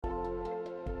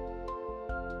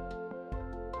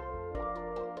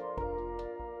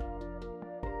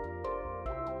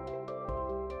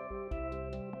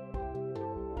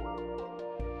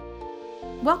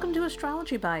Welcome to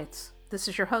Astrology Bites. This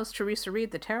is your host, Teresa Reed,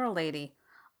 the Tarot Lady.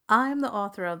 I'm the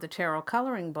author of the Tarot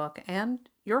Coloring Book and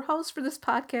your host for this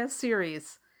podcast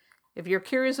series. If you're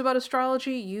curious about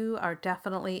astrology, you are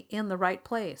definitely in the right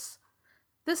place.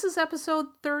 This is episode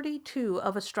 32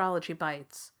 of Astrology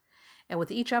Bites. And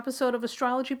with each episode of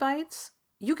Astrology Bites,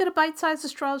 you get a bite-sized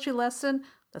astrology lesson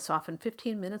that's often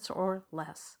 15 minutes or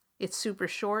less. It's super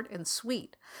short and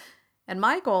sweet. And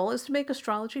my goal is to make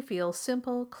astrology feel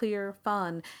simple, clear,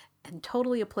 fun, and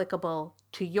totally applicable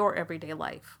to your everyday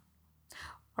life.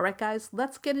 All right, guys,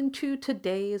 let's get into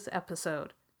today's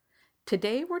episode.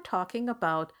 Today, we're talking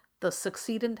about the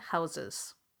succedent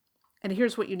houses. And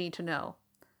here's what you need to know.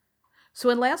 So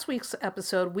in last week's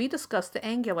episode, we discussed the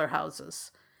angular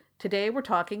houses. Today, we're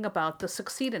talking about the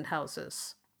succedent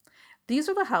houses. These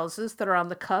are the houses that are on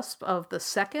the cusp of the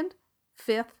 2nd,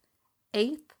 5th,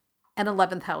 8th, and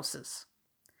 11th houses.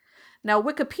 Now,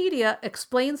 Wikipedia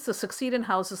explains the succedent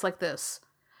houses like this.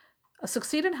 A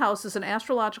succedent house is an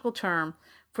astrological term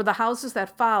for the houses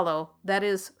that follow, that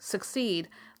is, succeed,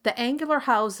 the angular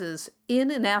houses in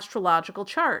an astrological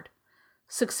chart.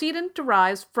 Succedent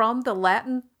derives from the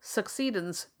Latin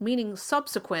succedens, meaning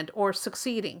subsequent or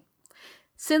succeeding.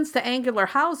 Since the angular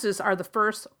houses are the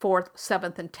 1st, 4th,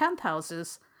 7th, and 10th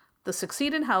houses, the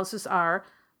succedent houses are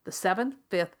the 7th,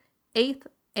 5th, 8th,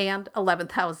 and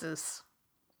 11th houses.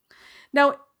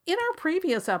 Now, in our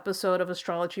previous episode of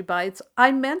Astrology Bites,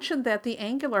 I mentioned that the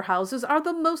angular houses are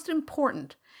the most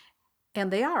important, and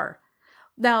they are.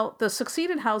 Now, the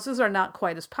succedent houses are not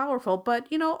quite as powerful, but,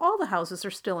 all the houses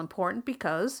are still important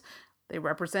because they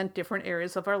represent different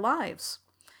areas of our lives.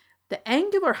 The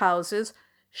angular houses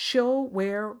show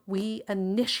where we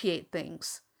initiate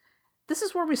things. This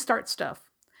is where we start stuff.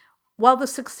 While the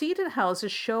succedent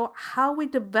houses show how we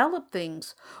develop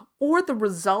things or the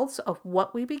results of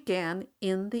what we began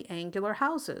in the angular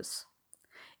houses.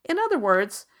 In other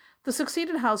words, the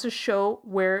succedent houses show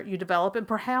where you develop and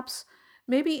perhaps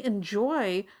maybe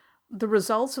enjoy the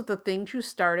results of the things you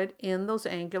started in those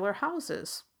angular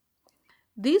houses.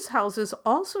 These houses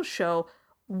also show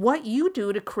what you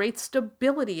do to create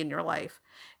stability in your life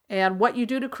and what you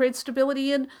do to create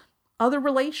stability in other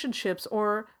relationships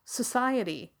or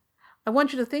society. I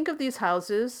want you to think of these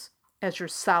houses as your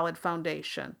solid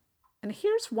foundation. And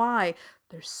here's why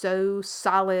they're so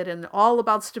solid and all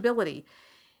about stability.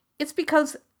 It's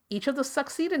because each of the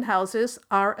succedent houses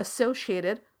are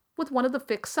associated with one of the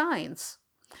fixed signs.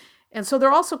 And so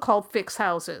they're also called fixed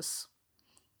houses.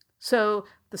 So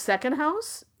the 2nd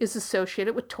house is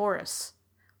associated with Taurus,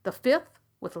 the 5th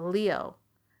with Leo,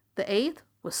 the 8th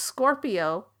with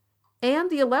Scorpio,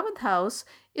 and the 11th house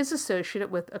is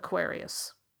associated with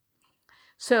Aquarius.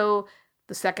 So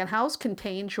the 2nd house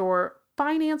contains your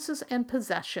finances and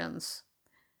possessions.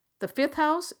 The 5th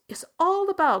house is all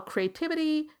about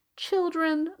creativity,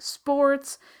 children,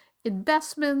 sports,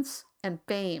 investments, and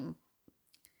fame.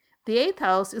 The 8th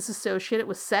house is associated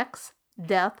with sex,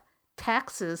 death,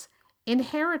 taxes,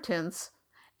 inheritance,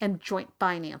 and joint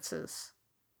finances.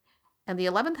 And the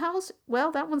 11th house,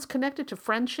 well, that one's connected to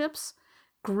friendships,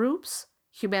 groups,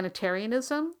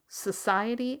 humanitarianism,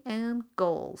 society, and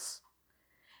goals.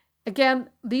 Again,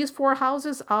 these 4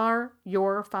 houses are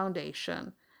your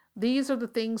foundation. These are the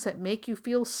things that make you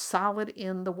feel solid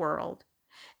in the world.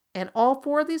 And all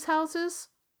 4 of these houses,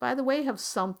 by the way, have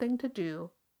something to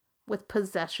do with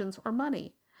possessions or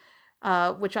money,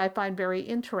 which I find very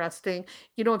interesting.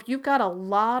 If you've got a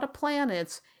lot of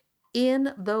planets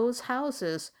in those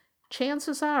houses,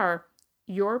 chances are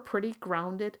you're pretty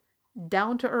grounded,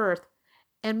 down to earth,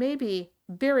 and maybe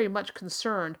very much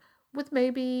concerned with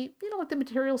maybe, like the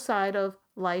material side of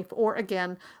life, or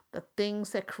again, the things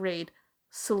that create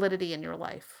solidity in your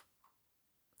life.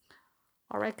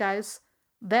 All right, guys,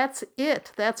 that's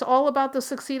it. That's all about the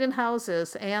succedent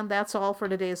houses, and that's all for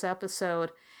today's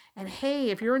episode. And hey,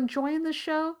 if you're enjoying the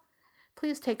show,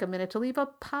 please take a minute to leave a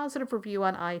positive review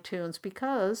on iTunes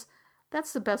because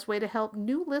that's the best way to help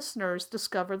new listeners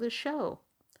discover the show.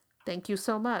 Thank you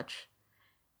so much.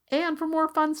 And for more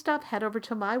fun stuff, head over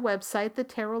to my website,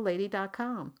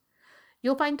 thetarotlady.com.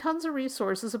 You'll find tons of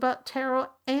resources about tarot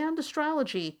and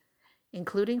astrology,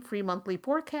 including free monthly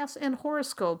forecasts and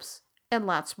horoscopes, and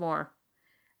lots more.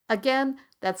 Again,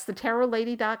 that's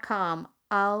thetarotlady.com.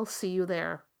 I'll see you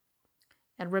there.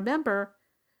 And remember,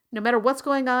 no matter what's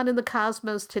going on in the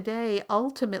cosmos today,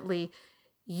 ultimately,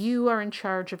 you are in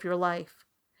charge of your life.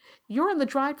 You're in the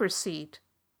driver's seat.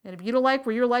 And if you don't like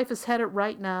where your life is headed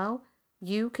right now,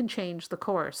 you can change the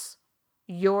course.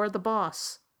 You're the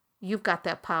boss. You've got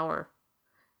that power.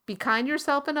 Be kind to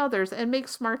yourself and others and make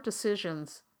smart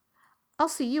decisions. I'll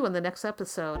see you in the next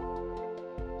episode.